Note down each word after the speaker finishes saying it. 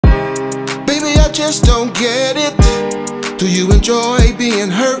just don't get it. Do you enjoy being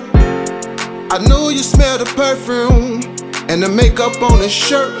hurt? I know you smell the perfume and the makeup on his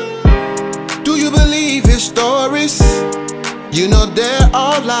shirt. Do you believe his stories? You know there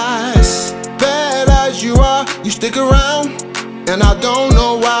are lies. Bad as you are, you stick around, and I don't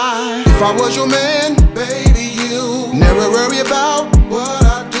know why. If I was your man, baby, you never worry about what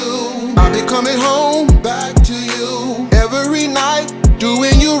I do. I'll be coming home back to you every night,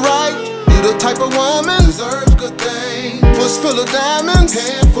 doing you right. You the type of woman deserves good things. Puss full of diamonds,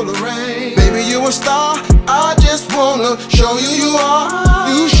 hand full of rain. Baby, you a star, I just wanna show you you are.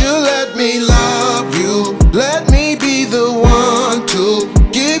 You should let me love you. Let me be the one to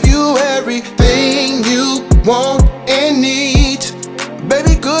give you everything you want and need.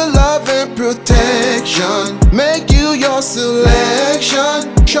 Baby, good love and protection, make you your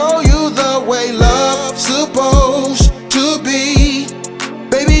selection, show you the way love's supposed to be.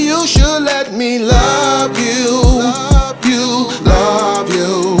 Baby, you should let me love